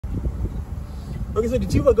Okay, so the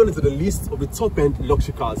Gwagon is on the list of the top-end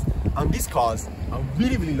luxury cars, and these cars are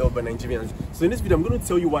really loved by Nigerians. So in this video, I'm going to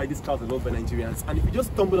tell you why these cars are loved by Nigerians. And if you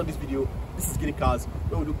just stumbled on this video, this is Gidicars,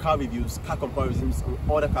 where we do car reviews, car comparisons, and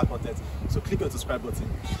other car content. So click on the subscribe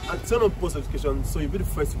button and turn on post notifications so you'll be the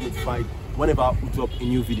first to be notified whenever we drop a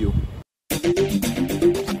new video.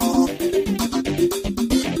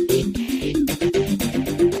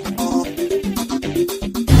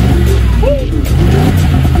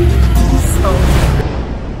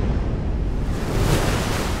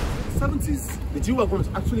 The Gwagon was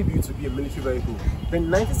actually built to be a military vehicle. Then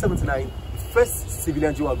in 1979, the first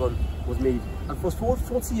civilian Gwagon was made. And for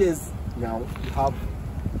 40 years now, we have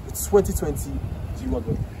the 2020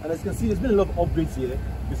 Gwagon. And as you can see, there's been a lot of upgrades here.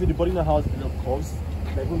 You see the body now has been of course.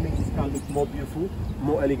 That will make this car look more beautiful,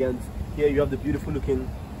 more elegant. Here you have the beautiful looking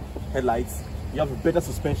headlights. You have a better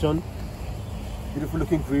suspension, beautiful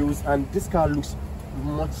looking grills, and this car looks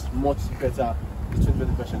much better in the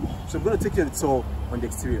 2020 version. So I'm going to take you on the tour on the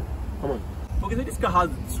exterior. Come on. Okay, so this car has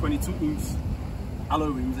 22-inch alloy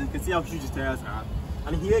rims, and you can see how huge the tires are.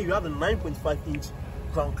 And here you have a 9.5-inch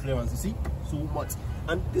ground clearance. You see, so much.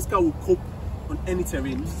 And this car will cope on any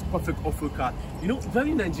terrain. This is perfect off-road car. You know,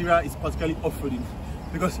 driving in Nigeria is particularly off-roading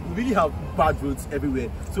because we really have bad roads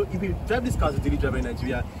everywhere. So if you drive this car as a daily driver in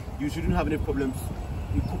Nigeria, you shouldn't have any problems.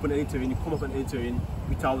 You cope on any terrain, you come up on any terrain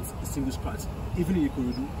without a single scratch, even in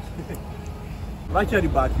Ikorodu. Right here at the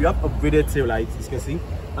back, we have upgraded tail lights, as you can see.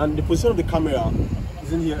 And the position of the camera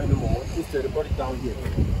isn't here anymore. Instead, they brought it down here.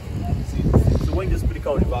 See? So when you just put the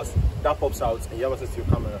car on reverse, that pops out and you have access to your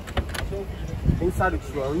camera. So inside the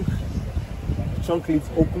trunk lid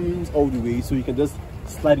opens all the way, so you can just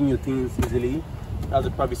slide in your things easily. There's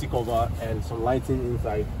a privacy cover and some lighting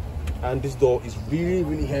inside. And this door is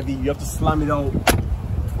really heavy. You have to slam it out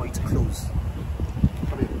for it to close.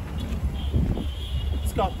 Come here.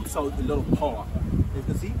 This car puts out a lot of power. As you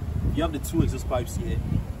can see, you have the 2 exhaust pipes here.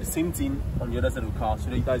 The same thing on the other side of the car. So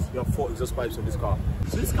you guys, you have 4 exhaust pipes on this car.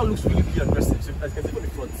 So this car looks really aggressive. So as you can see from the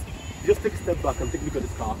front, you just take a step back and take a look at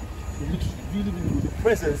this car. It looks really good. The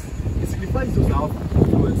presence, it signifies those have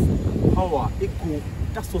influence, power, echo.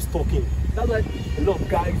 That's what's talking. That's why a lot of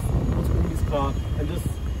guys want to own this car and just,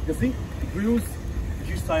 you see, the grills, the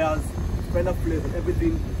huge tires, fender flares and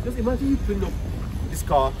everything. Just imagine you putting up this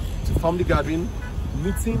car to family gathering,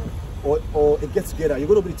 meeting, or a get together. You're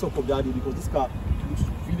going to be the top of that day because this car looks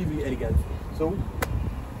really elegant. So,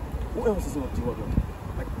 what else is about Gwagon?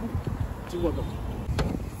 Like, Gwagon.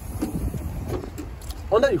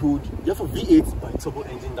 Under the hood, you have a V8 by turbo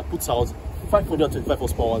engine that puts out 525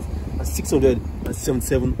 horsepower and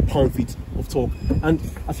 677 pound-feet of torque. And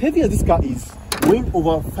as heavy as this car is, weighing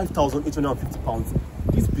over 5,850 pounds,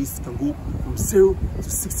 this beast can go from 0 to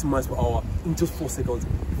 60 miles per hour in just 4 seconds.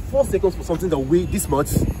 4 seconds for something that weighs this much.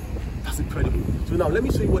 That's incredible. So now let me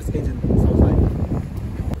show you what this engine sounds like.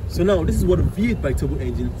 So now this is what a V8 by turbo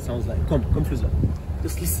engine sounds like. Come closer.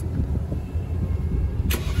 Just listen.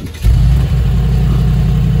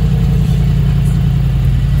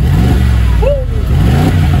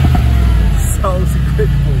 Sounds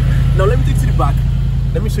incredible. Now let me take you to the back.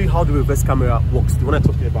 Let me show you how the reverse camera works. The one I'm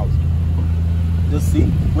talking about. Just see,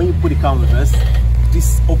 when you put the car in reverse,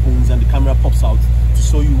 this opens and the camera pops out to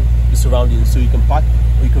show you the surroundings, so you can park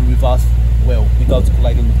or you can reverse well without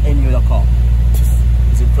colliding with any other car.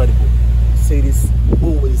 It's incredible. Mercedes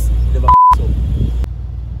always never up.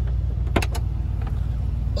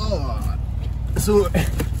 Oh, so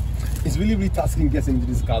it's really tasking getting into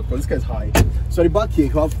this car because this car is high. So at the back here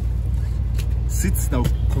you have seats that will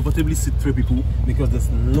comfortably sit 3 people because there's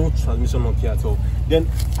no transmission lock here at all. Then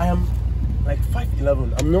I am like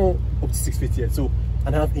 5'11". I'm not up to 6 feet yet, so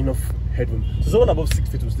and I have enough headroom. So someone above 6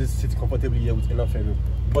 feet will sit comfortably here with enough headroom.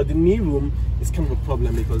 But the knee room is kind of a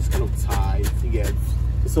problem because it's kind of tight. Again,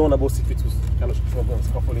 so someone above 6 feet will kind of struggle and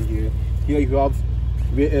scuffling here. Here you have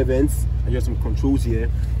rear air vents and you have some controls here.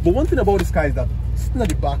 But one thing about this car is that sitting at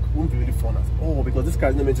the back won't be really fun at all because this car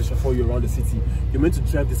is not meant to chauffeur you around the city. You're meant to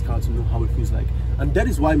drive this car to know how it feels like. And that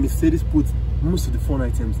is why Mercedes puts most of the fun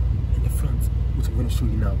items in the front, which I'm going to show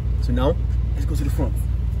you now. So now, let's go to the front.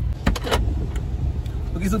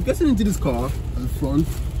 Okay, so getting into this car at the front,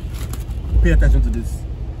 pay attention to this.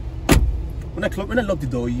 When I lock the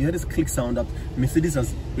door, you hear this click sound that Mercedes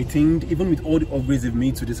has retained even with all the upgrades they've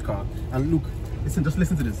made to this car. And look, listen, just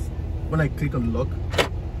listen to this. When I click on the lock,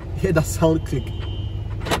 hear that sound click.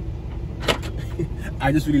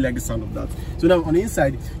 I just really like the sound of that. So now on the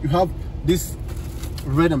inside, you have this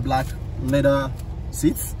red and black leather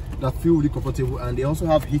seats that feel really comfortable, and they also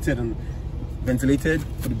have heated and ventilated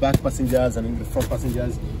for the back passengers and the front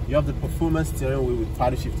passengers. You have the performance steering wheel with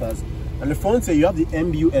paddle shifters, and the front here you have the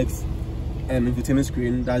MBUX infotainment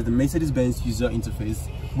screen. That's the Mercedes-Benz user interface,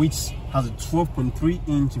 which has a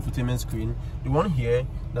 12.3-inch infotainment screen. The one here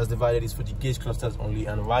that's divided is for the gauge clusters only,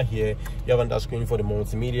 and right here you have another screen for the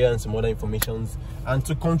multimedia and some other informations. And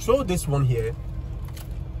to control this one here,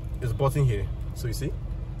 there's a button here. So you see,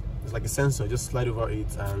 it's like a sensor. Just slide over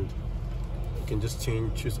it and you can just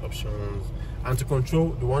choose options. And to control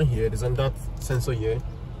the one here, there's another sensor here.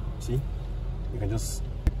 See, you can just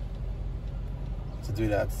do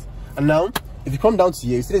that. And now if you come down to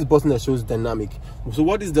here, you see this button that shows dynamic. So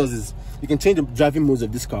what this does is you can change the driving modes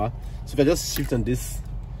of this car. So if I just shift on this,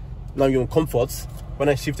 now you're on comfort. When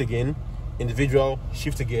I shift again, individual,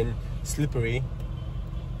 shift again, slippery.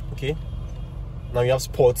 Okay, now you have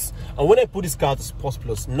sports. And when I put this car to sports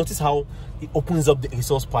plus, notice how it opens up the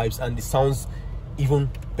exhaust pipes and it sounds even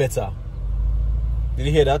better. Did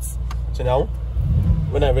you hear that? So now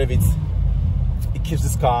when I rev it, it keeps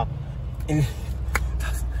this car in.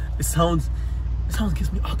 It sounds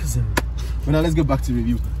gives me orgasm. But now let's go back to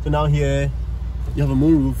review. So now here you have a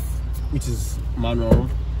moonroof, which is manual.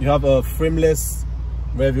 You have a frameless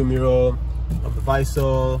rear view mirror, a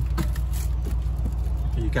visor.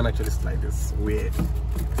 Okay, you can actually slide this. Weird.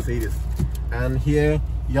 See this. And here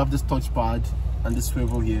you have this touchpad and this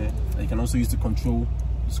swivel here that you can also use to control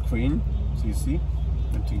the screen. So you see,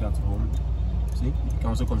 let me take that to home. See, you can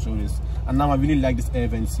also control this. And now I really like this air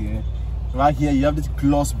vents here. Right here you have this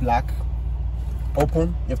gloss black.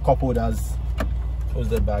 Open, you have cup holders, close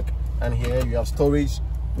the back, and here you have storage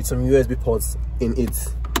with some USB ports in it.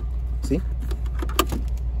 See,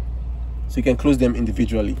 so you can close them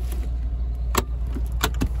individually.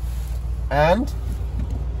 And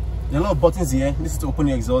there are a lot of buttons here. This is to open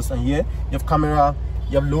your exhaust, and here you have camera,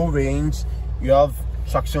 you have low range, you have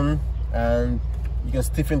traction, and you can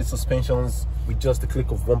stiffen the suspensions with just the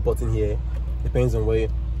click of one button here. Depends on where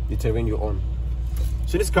the terrain you're on.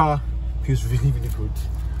 So this car feels really good.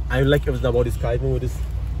 I like everything about this car, even with this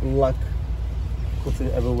black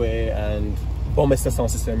coating everywhere and bomb-master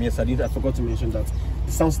sound system. Yes, I forgot to mention that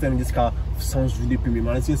the sound system in this car sounds really premium,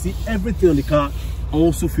 and as you can see, everything on the car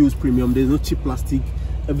also feels premium. There's no cheap plastic.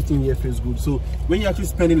 Everything here feels good. So when you're actually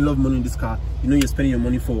spending a lot of money in this car, you know you're spending your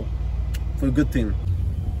money for a good thing.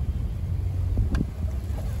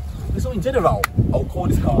 So in general, I'll call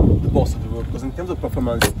this car the boss of the road, because in terms of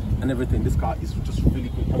performance and everything, this car is just really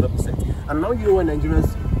good, 100%. And now you know why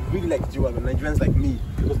Nigerians really like Gwagon, Nigerians like me,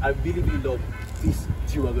 because I really love this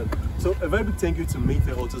Gwagon. So a very big thank you to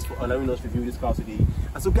Mayfair Autos for allowing us to review this car today.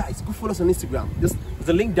 And so guys, go follow us on Instagram. There's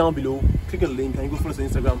a link down below. Click on the link and you go follow us on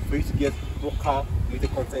Instagram for you to get more car related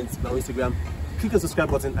content on Instagram. Click on the subscribe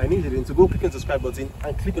button. I need it, so go click on the subscribe button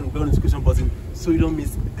and click on the bell notification button so you don't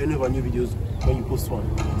miss any of our new videos when you post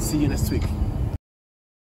one. See you next week.